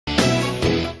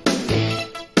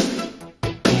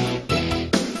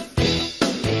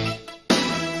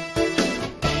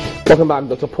Welcome back.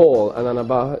 Dr. Paul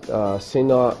Ananaba,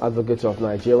 Senior Advocate of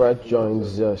Nigeria,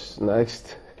 joins us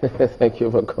next. Thank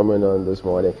you for coming on this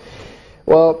morning.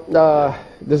 Well,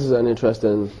 this is an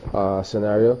interesting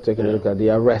scenario, taking a look at the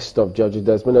arrest of judges.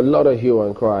 There's been a lot of hue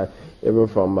and cry, even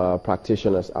from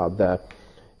practitioners out there.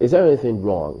 Is there anything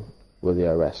wrong with the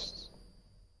arrests?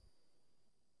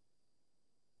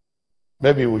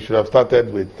 Maybe we should have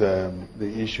started with the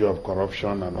issue of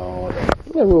corruption and all that.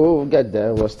 Yeah, we'll get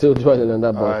there. We're still dwelling on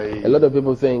that, but a lot of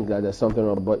people think that there's something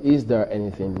wrong. But is there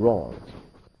anything wrong?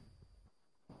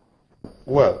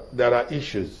 Well, there are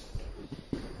issues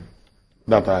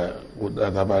that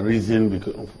have arisen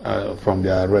from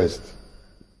the arrest.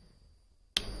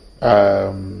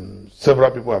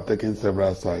 Several people have taken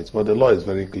several sides, but the law is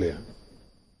very clear.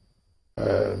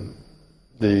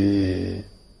 The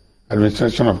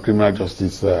Administration of Criminal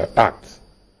Justice Act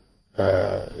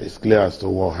is clear as to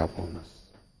what happens.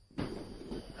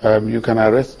 You can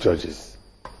arrest judges.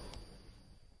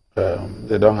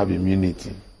 They don't have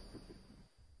immunity.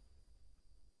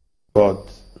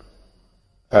 But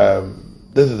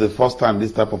this is the first time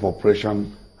this type of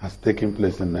operation has taken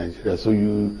place in Nigeria. So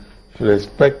you should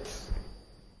expect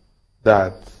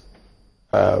that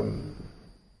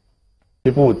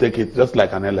people will take it just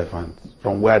like an elephant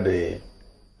from where they,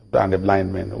 and the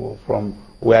blind men, from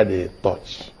where they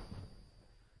touch.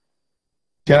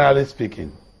 Generally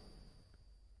speaking,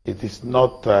 it is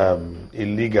not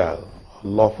illegal or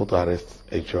lawful to arrest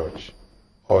a judge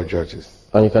or judges.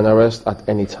 And you can arrest at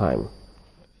any time.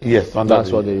 Yes,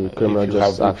 that's what the Criminal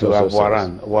Justice Act also says. If you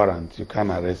have warrant, you can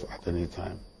arrest at any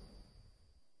time.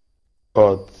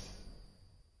 But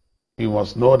you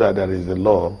must know that there is a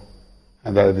law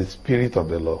and that is the spirit of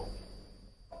the law.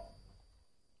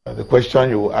 The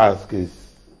question you will ask is,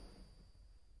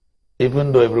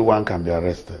 even though everyone can be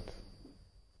arrested,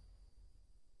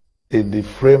 the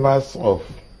framers of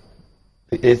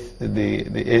the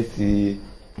AC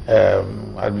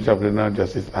Administration of Criminal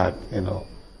Justice Act,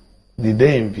 did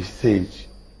they envisage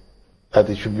that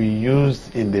it should be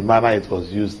used in the manner it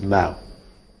was used now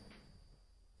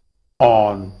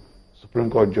on Supreme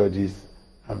Court judges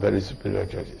and very superior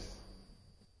judges?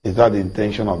 Is that the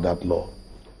intention of that law?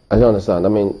 I don't understand. I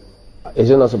mean, is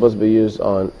it not supposed to be used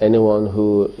on anyone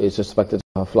who is suspected to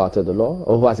have flouted the law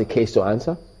or who has a case to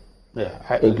answer?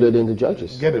 Yeah, including the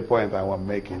judges. Get the point I'm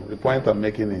making. The point I'm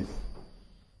making is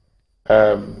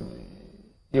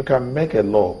you can make a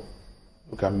law,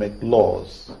 you can make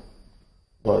laws,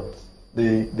 but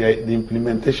the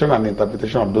implementation and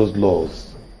interpretation of those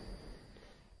laws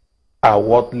are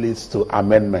what leads to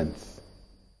amendments,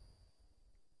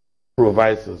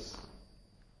 provisos,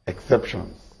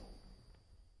 exceptions.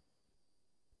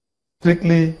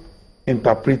 Strictly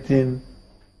interpreting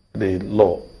the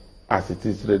law as it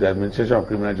is through the Administration of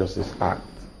Criminal Justice Act,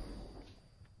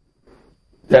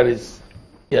 there is,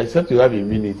 except you have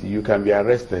immunity, you can be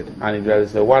arrested, and if there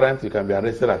is a warrant, you can be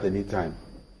arrested at any time.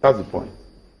 That's the point.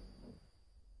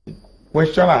 The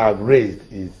question I have raised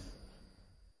is,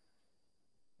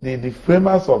 the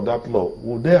framers of that law,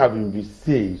 would they have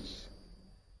envisaged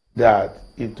that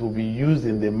it will be used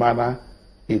in the manner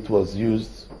it was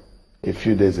used a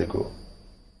few days ago?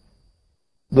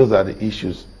 Those are the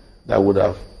issues that would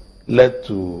have led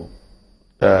to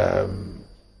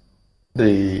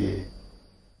the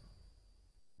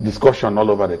discussion all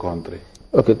over the country.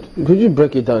 Okay, could you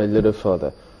break it down a little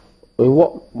further? In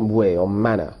what way or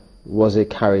manner was it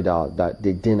carried out that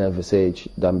they didn't envisage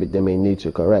that they may need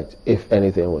to correct, if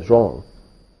anything was wrong?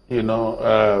 I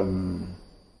don't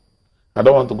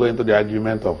want to go into the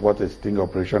argument of what a sting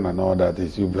operation and all that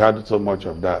is. You've had so much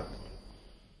of that.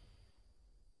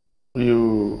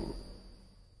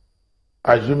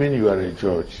 Assuming you are a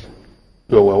judge,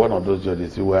 you were one of those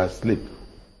judges, you were asleep,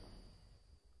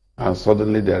 and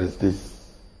suddenly there is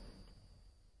this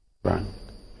bang.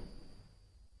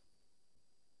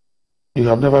 You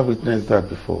have never witnessed that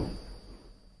before.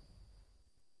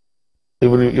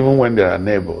 Even when there are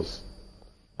neighbors,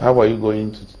 how are you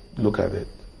going to look at it?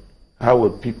 How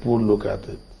will people look at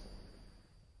it?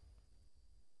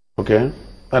 Okay?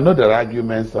 I know there are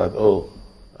arguments that,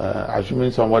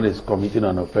 assuming someone is committing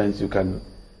an offense, you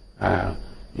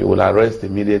will arrest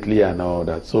immediately and all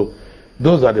that. So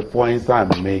those are the points I'm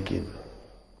making.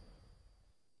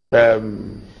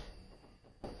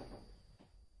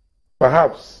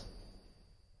 Perhaps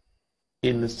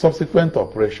in subsequent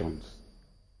operations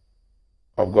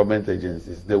of government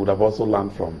agencies, they would have also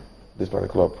learned from this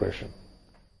particular operation.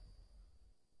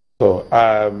 So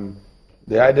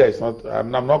the idea is not,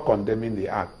 I'm not condemning the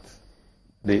act,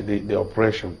 the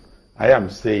operation. I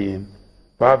am saying,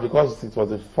 perhaps because it was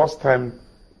the first time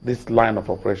this line of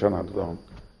operation had gone,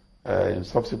 In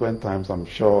subsequent times, I'm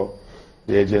sure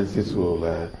the agencies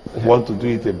will want to do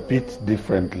it a bit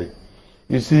differently.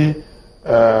 You see,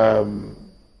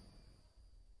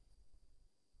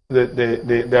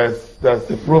 there's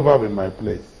a proverb in my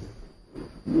place.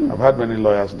 I've had many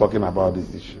lawyers talking about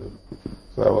this issue.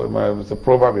 So it's a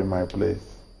proverb in my place.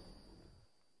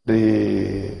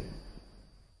 The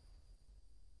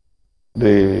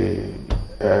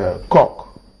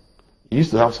cock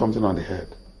used to have something on the head,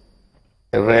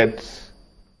 a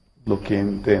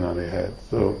red-looking thing on the head.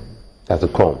 So that's a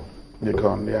comb. The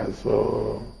comb, yeah.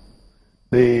 So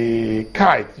the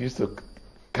kite used to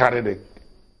carry the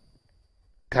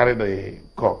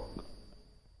cock,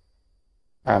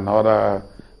 and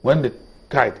when the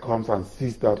kite comes and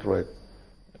sees that red,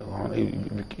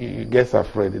 he gets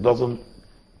afraid.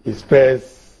 It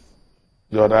spares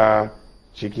the other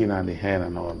chicken and the hen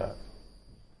and all that.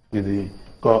 The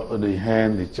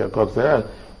hen, the cock say,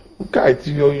 kite,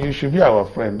 you should be our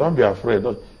friend. Don't be afraid.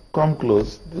 Come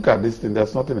close. Look at this thing.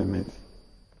 There's nothing in it.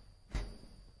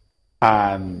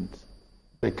 And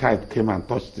the kite came and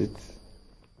touched it.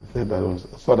 Said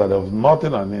saw that there was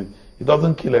nothing on it. It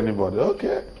doesn't kill anybody.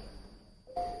 Okay.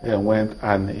 And went,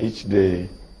 and each day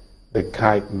the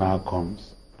kite now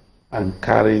comes and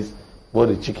carries both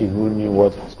the chicken who knew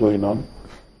what was going on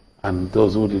and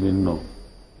those who didn't know.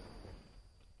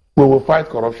 We will fight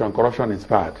corruption. Corruption is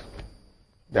bad.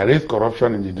 There is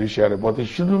corruption in the judiciary, but it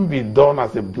shouldn't be done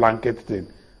as a blanket thing.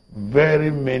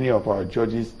 Very many of our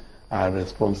judges are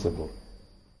responsible.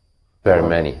 Very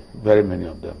many. Very many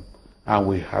of them. And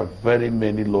we have very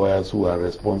many lawyers who are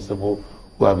responsible,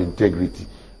 who have integrity.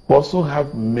 We also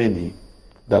have many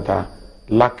that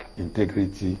lack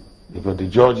integrity, because the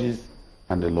judges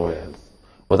and the lawyers.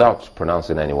 Without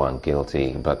pronouncing anyone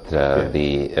guilty, but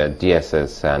the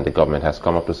DSS and the government has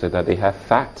come up to say that they have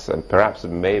facts, and perhaps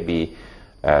maybe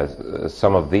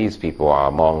some of these people are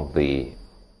among the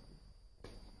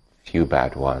few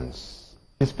bad ones.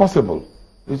 It's possible.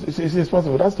 It's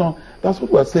possible. That's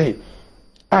what we're saying.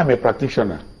 I'm a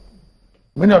practitioner.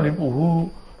 Many of the people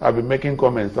who have been making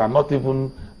comments don't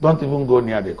even go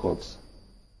near the courts.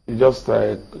 It's just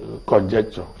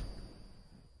conjecture.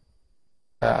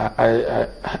 I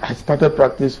started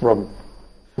practice from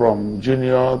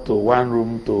junior to one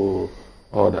room to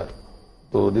order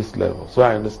to this level, so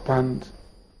I understand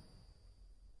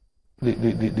what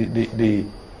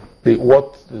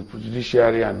the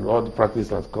judiciary and what the practice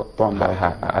has done.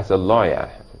 As a lawyer,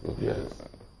 yes.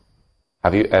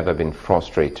 Have you ever been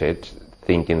frustrated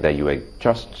thinking that you were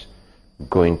just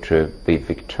going to be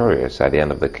victorious at the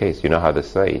end of the case? You know how to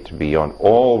say it, beyond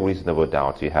all reasonable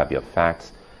doubt, you have your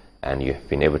facts and you've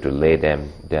been able to lay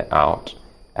them out,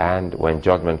 and when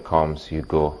judgment comes, you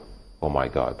go, oh my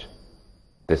God,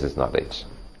 this is not it.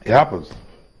 It happens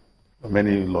for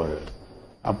many lawyers,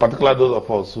 and particularly those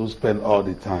of us who spend all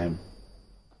the time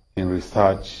in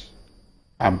research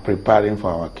and preparing for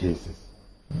our cases.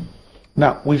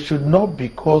 Now, we should not,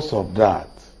 because of that,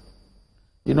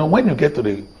 when you get to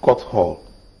the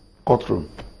courtroom,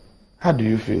 how do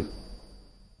you feel?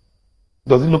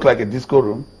 Does it look like a disco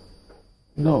room?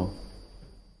 No.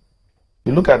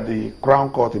 You look at the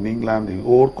Crown Court in England, the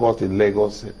Old Court in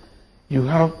Lagos, you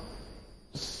have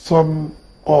some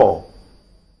awe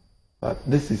that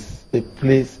this is a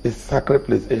place, a sacred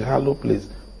place, a hallowed place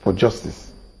for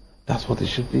justice. That's what it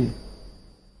should be.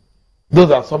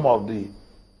 Those are some of the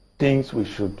things we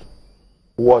should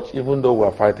watch, even though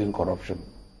we're fighting corruption.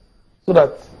 So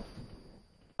that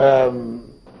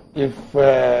if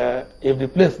the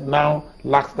place now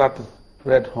lacks that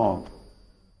red horn,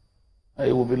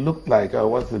 it will be looked like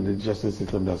what's in the justice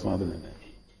system, there's nothing in it.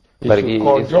 It should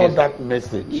conjure that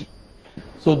message.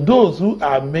 So those who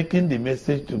are making the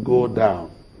message to go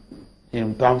down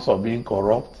in terms of being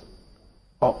corrupt,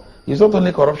 it's not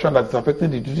only corruption that is affecting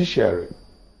the judiciary.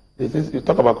 You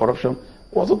talk about corruption,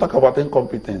 we also talk about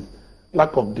incompetence,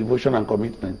 lack of devotion and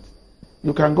commitment.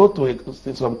 You can go to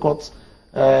some courts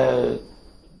all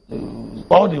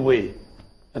the way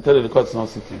and tell you the court is not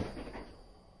sitting.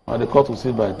 Or the court will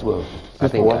sit by 12. I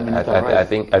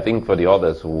think for the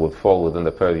others who would fall within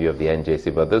the purview of the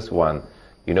NJC, but this one,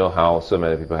 you know how so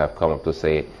many people have come up to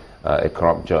say a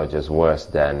corrupt judge is worse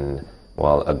than,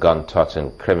 a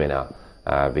gun-touching criminal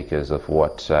because of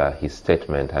what his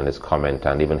statement and his comment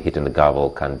and even hitting the gavel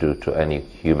can do to any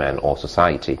human or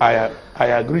society. I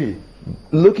agree.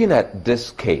 Looking at this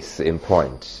case in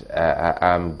point,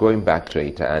 I'm going back to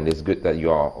it, and it's good that you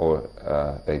are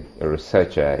a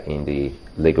researcher in the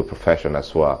legal profession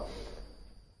as well.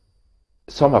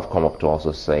 Some have come up to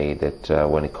also say that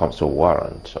when it comes to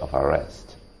warrant of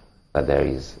arrest, that there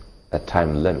is a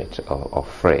time limit of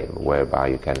frame whereby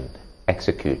you can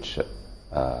execute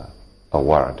a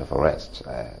warrant of arrest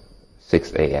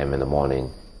 6 a.m. in the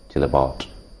morning till about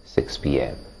 6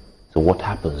 p.m. So what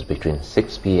happens between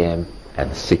 6 p.m.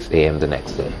 and 6 a.m. the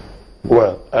next day?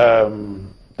 Well,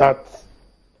 that,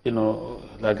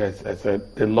 like I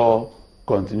said, the law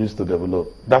continues to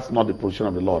develop. That's not the position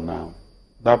of the law now.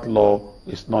 That law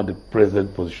is not the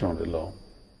present position of the law.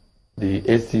 The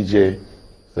ACJ,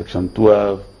 Section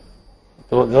 12,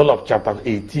 the whole of Chapter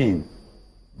 18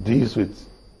 deals with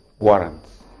warrants.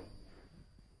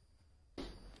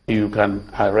 You can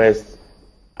arrest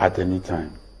at any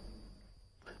time.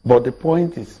 But the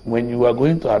point is, when you are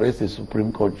going to arrest a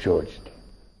Supreme Court judge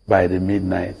by the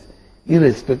midnight,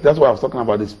 irrespective, that's why I was talking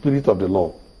about the spirit of the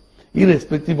law,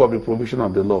 irrespective of the provision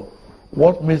of the law,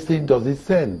 what message does it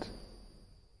send?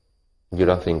 You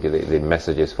don't think the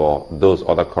message is for those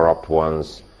other corrupt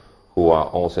ones who are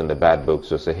also in the bad books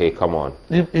to say, hey, come on.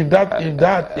 If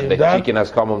the chicken has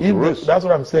come home to roost. That's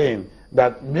what I'm saying.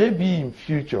 That maybe in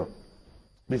future,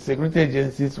 the security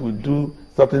agencies will do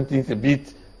certain things a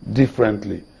bit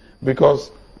differently.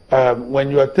 Because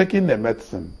when you are taking a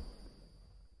medicine,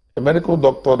 a medical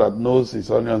doctor that knows his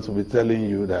onions will be telling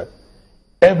you that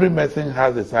every medicine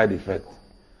has a side effect.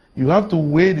 You have to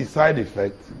weigh the side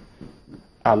effect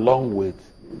along with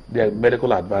the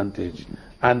medical advantage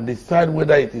and decide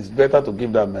whether it is better to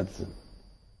give that medicine.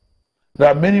 There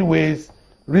are many ways.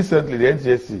 Recently, the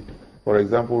NGSC, for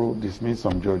example, dismissed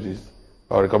some judges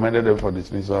or recommended them for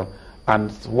dismissal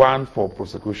and one for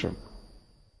prosecution.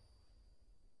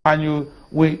 And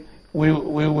we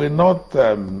will not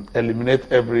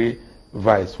eliminate every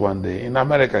vice one day. In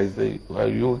America, it's the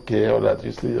UK or that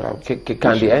you still have. Can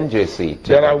the NJC?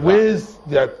 There are ways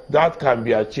that can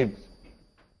be achieved.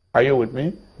 Are you with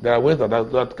me? There are ways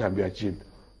that can be achieved.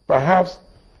 Perhaps,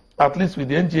 at least with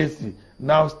the NJC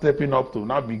now stepping up to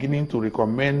now beginning to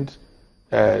recommend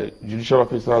judicial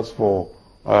officers for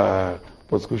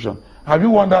prosecution. Have you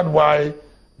wondered why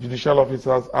judicial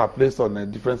officers are placed on a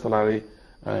different salary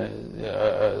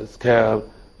scale?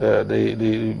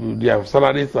 Their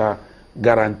salaries are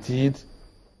guaranteed.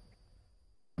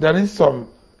 There is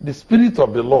the spirit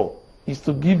of the law is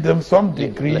to give them some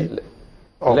degree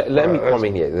let me come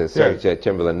in here. Sorry, yes.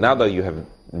 Chamberlain. Now that you have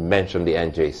mentioned the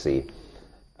NJC,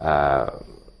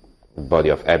 body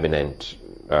of eminent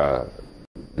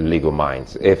legal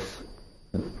minds, if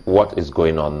what is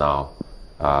going on now,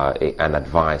 an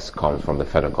advice comes from the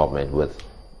federal government with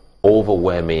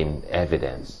overwhelming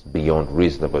evidence beyond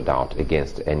reasonable doubt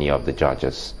against any of the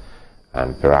judges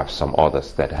and perhaps some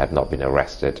others that have not been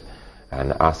arrested,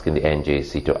 and asking the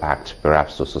NJC to act,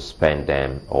 perhaps to suspend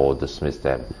them or dismiss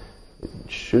them,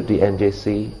 should the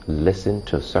NJC listen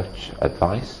to such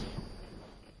advice?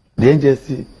 The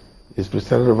NJC is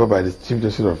presided over by the Chief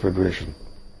Justice of the Federation,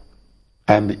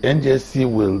 and the NJC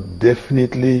will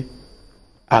definitely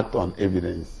act on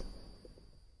evidence.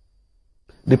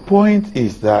 The point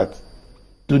is that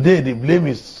today the blame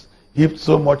is heaped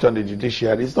so much on the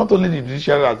judiciary. It's not only the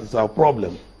judiciary that is our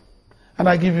problem. And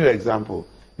I give you an example.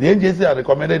 The NJC has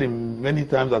recommended many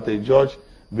times that a judge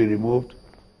be removed.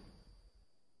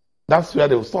 That's where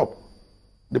they will stop.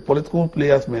 The political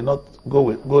players may not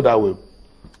go that way.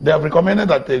 They have recommended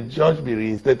that a judge be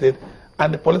reinstated,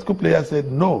 and the political players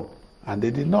said no, and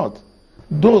they did not.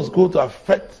 Those go to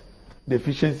affect the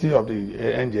efficiency of the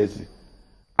NJC.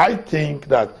 I think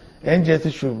that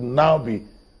NJC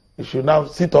should now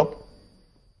sit up.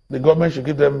 The government should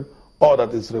give them all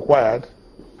that is required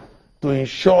to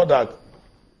ensure that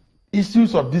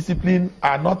issues of discipline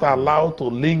are not allowed to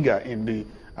linger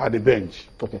at the bench.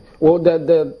 Okay. Well,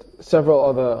 there are several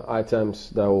other items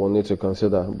that we'll need to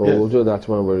consider, but yes. We'll do that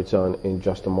when we return in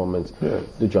just a moment. Yes.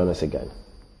 Do join us again.